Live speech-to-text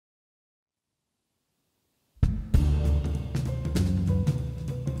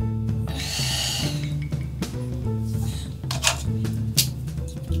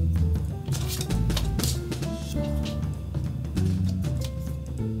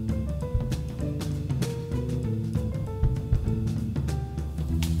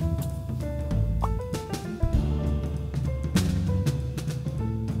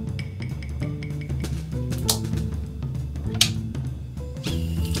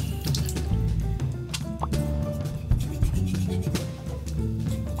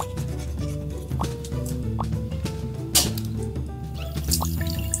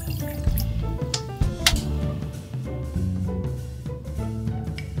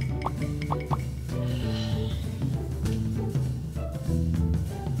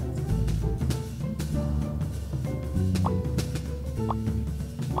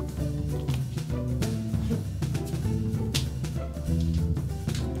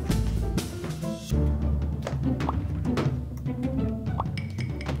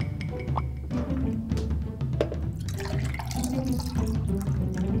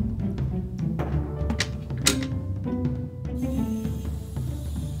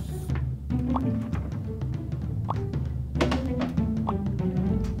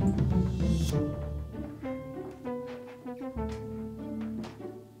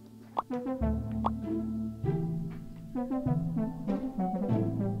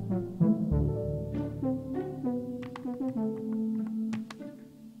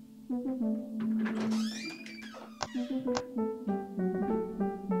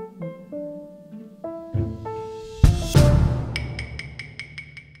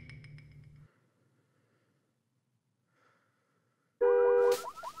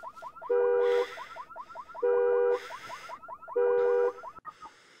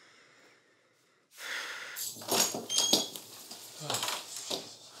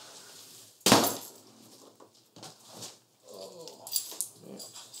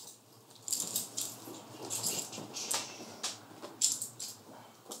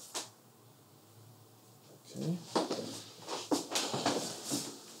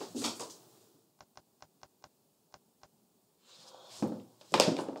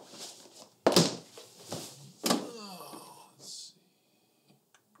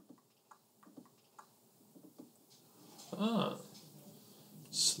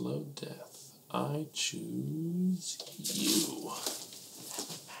slow death. I choose you.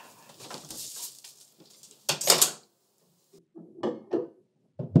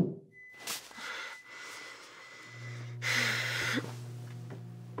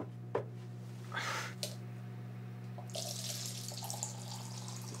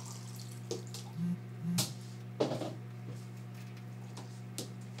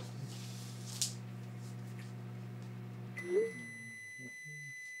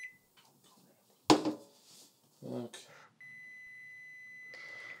 Okay.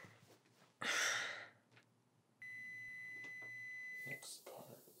 Next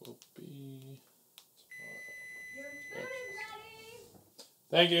part will be tomorrow.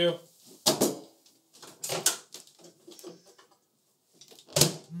 Thank you.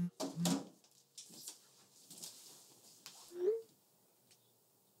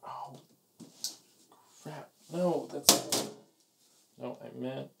 Oh, crap. No, that's... No, I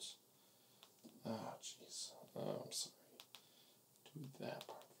meant... Oh, jeez. Oh, I'm sorry. Do that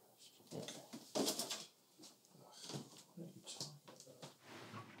part first. Okay. Ugh, what are you talking about?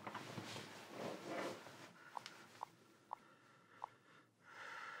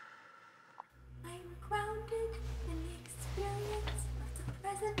 I am grounded in the experience of the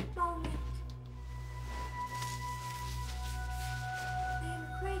present moment. I am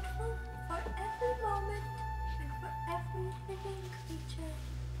grateful for every moment and for every living creature.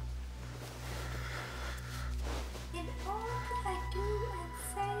 In all that I do and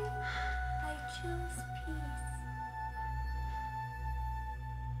say, I choose peace.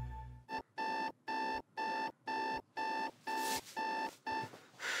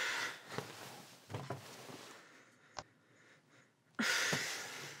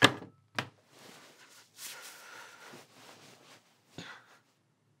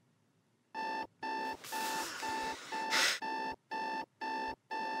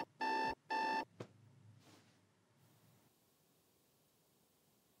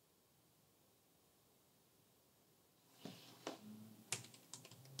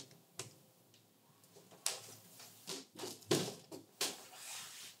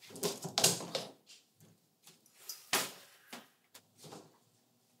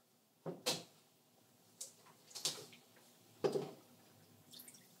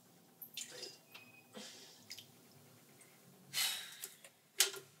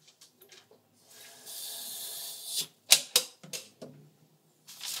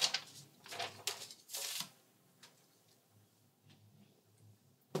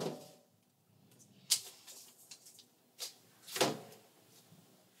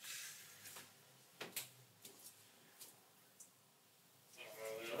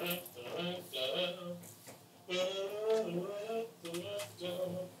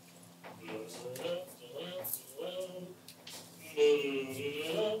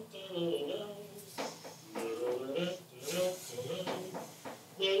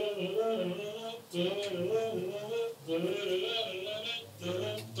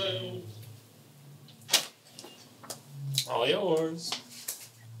 All yours.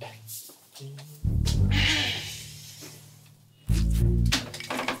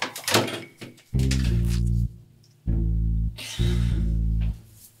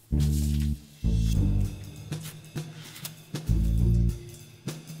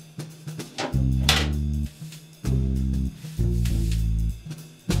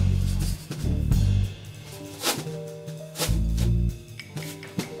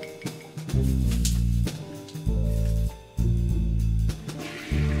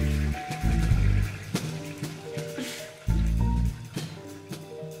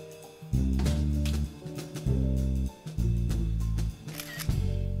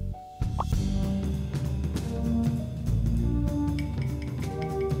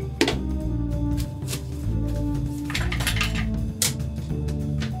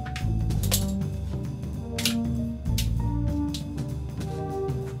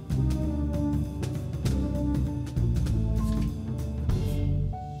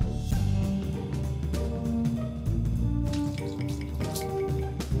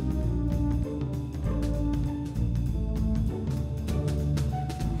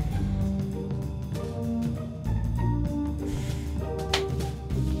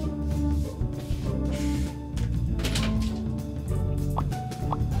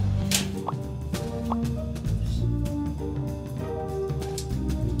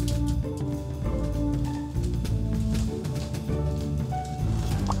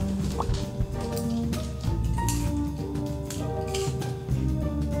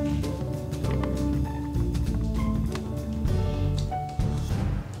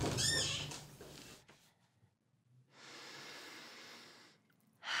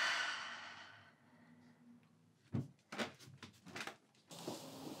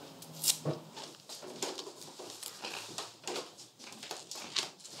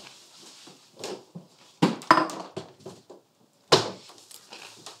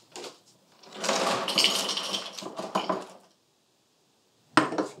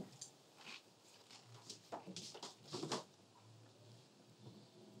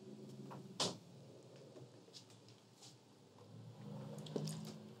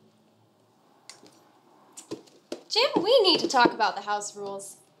 Jim, we need to talk about the house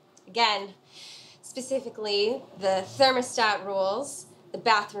rules. Again, specifically the thermostat rules, the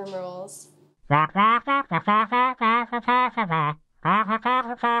bathroom rules. And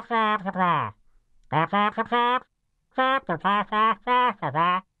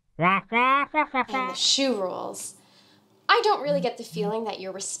the shoe rules. I don't really get the feeling that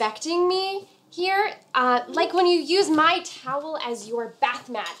you're respecting me here. Like when you use my towel as your bath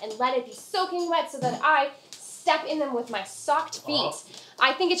mat and let it be soaking wet so that I step in them with my socked feet.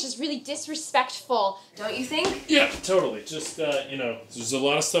 I think it's just really disrespectful, don't you think? Yeah, totally. Just, you know, there's a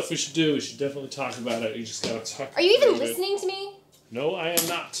lot of stuff we should do. We should definitely talk about it. You just gotta talk. Are you even listening to me? No, I am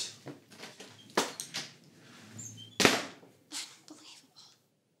not.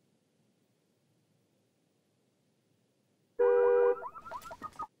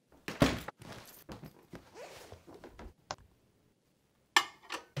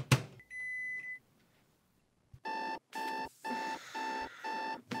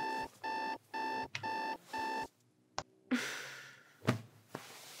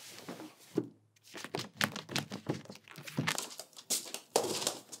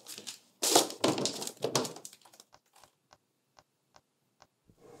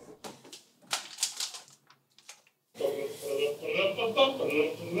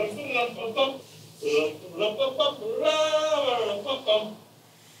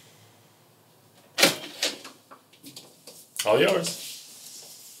 All yours.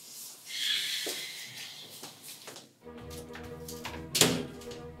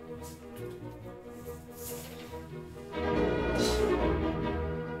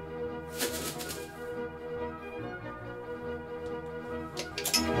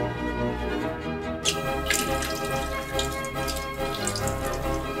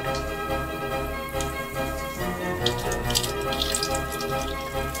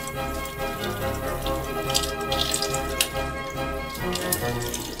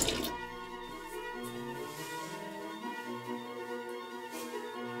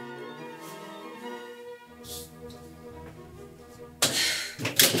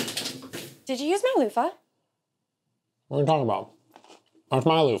 Did you use my loofah? What are you talking about? That's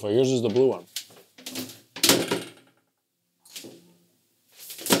my loofah. Yours is the blue one.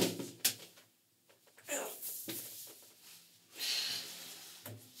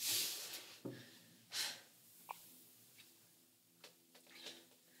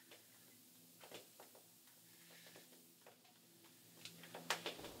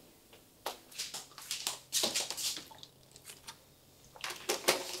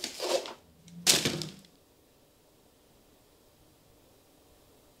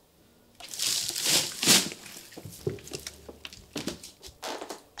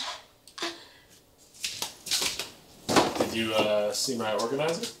 Did you see my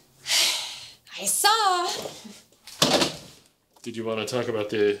organizer? I saw. Did you want to talk about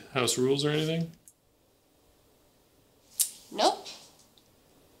the house rules or anything? Nope.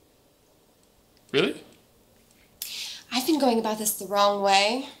 Really? I've been going about this the wrong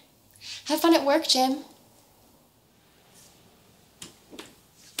way. Have fun at work, Jim.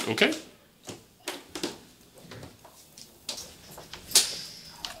 Okay.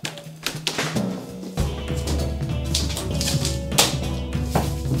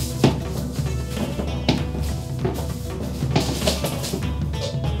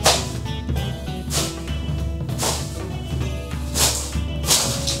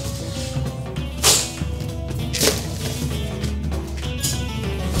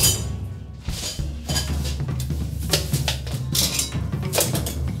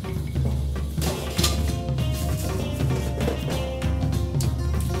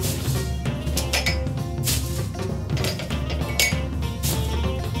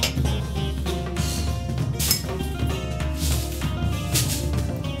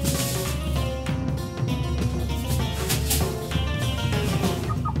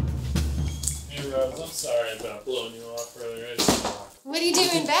 I'm sorry about blowing you off earlier. What are you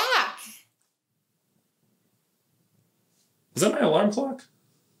doing back? Is that my alarm clock?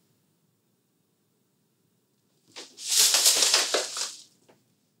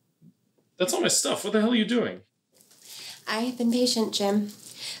 That's all my stuff. What the hell are you doing? I have been patient, Jim,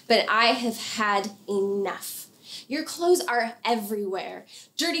 but I have had enough. Your clothes are everywhere.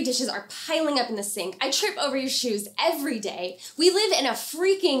 Dirty dishes are piling up in the sink. I trip over your shoes every day. We live in a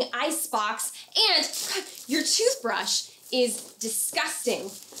freaking icebox, and your toothbrush is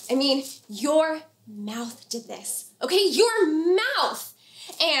disgusting. I mean, your mouth did this, okay? Your mouth!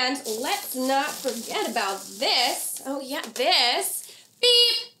 And let's not forget about this. Oh yeah, this.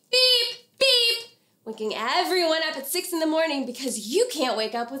 Beep, beep, beep. waking everyone up at 6 in the morning because you can't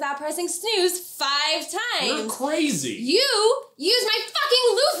wake up without pressing snooze 5 times. You're crazy. You use my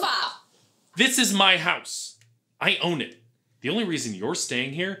fucking loofah! This is my house. I own it. The only reason you're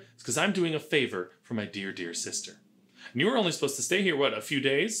staying here is because I'm doing a favor for my dear, dear sister. And you were only supposed to stay here, what, a few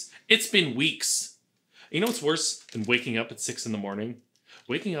days? It's been weeks. You know what's worse than waking up at 6 in the morning?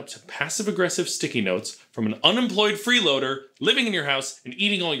 Waking up to passive-aggressive sticky notes from an unemployed freeloader living in your house and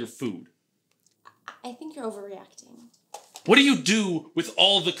eating all your food. I think you're overreacting. What do you do with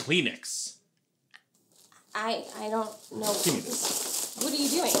all the Kleenex? I don't know. Give me this. What are you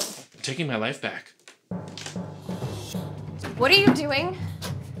doing? I'm taking my life back. What are you doing?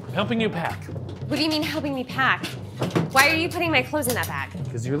 I'm helping you pack. What do you mean helping me pack? Why are you putting my clothes in that bag?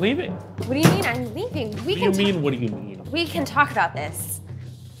 Because you're leaving. What do you mean I'm leaving? What do you mean, what do you mean? We can talk about this.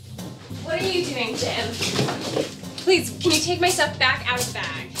 What are you doing, Jim? Please, can you take my stuff back out of the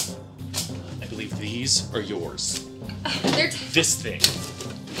bag? I believe these are yours. They're This thing.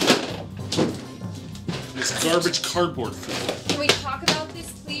 This garbage cardboard food. Can we talk about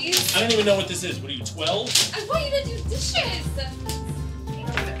this, please? I don't even know what this is. What are you, 12? I want you to do dishes.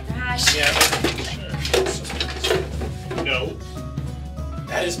 Gosh. Yeah, sure. No.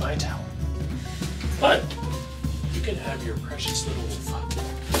 That is my tower. But you can have your precious little fun.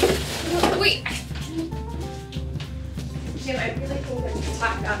 Wait. Jim, I really think we need to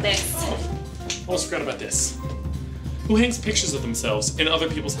talk about this. Oh, almost forgot about this. Who hangs pictures of themselves in other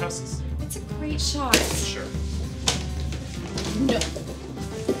people's houses? It's a great shot. Sure. No.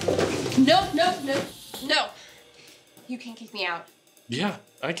 No, no, no, no. You can't kick me out. Yeah,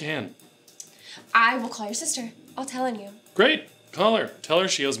 I can. I will call your sister. I'll tell on you. Great. Call her. Tell her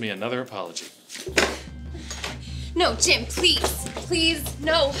she owes me another apology. No, Jim, please. Please,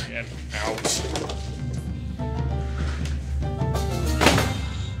 no. Get out.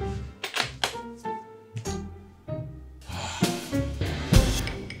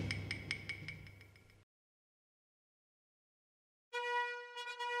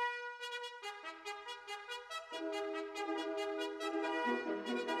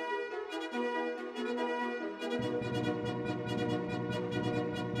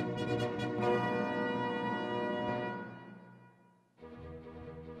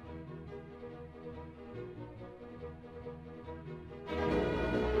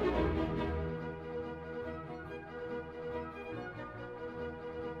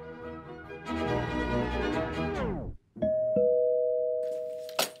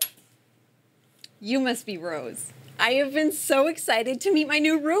 You must be Rose. I have been so excited to meet my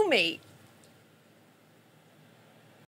new roommate.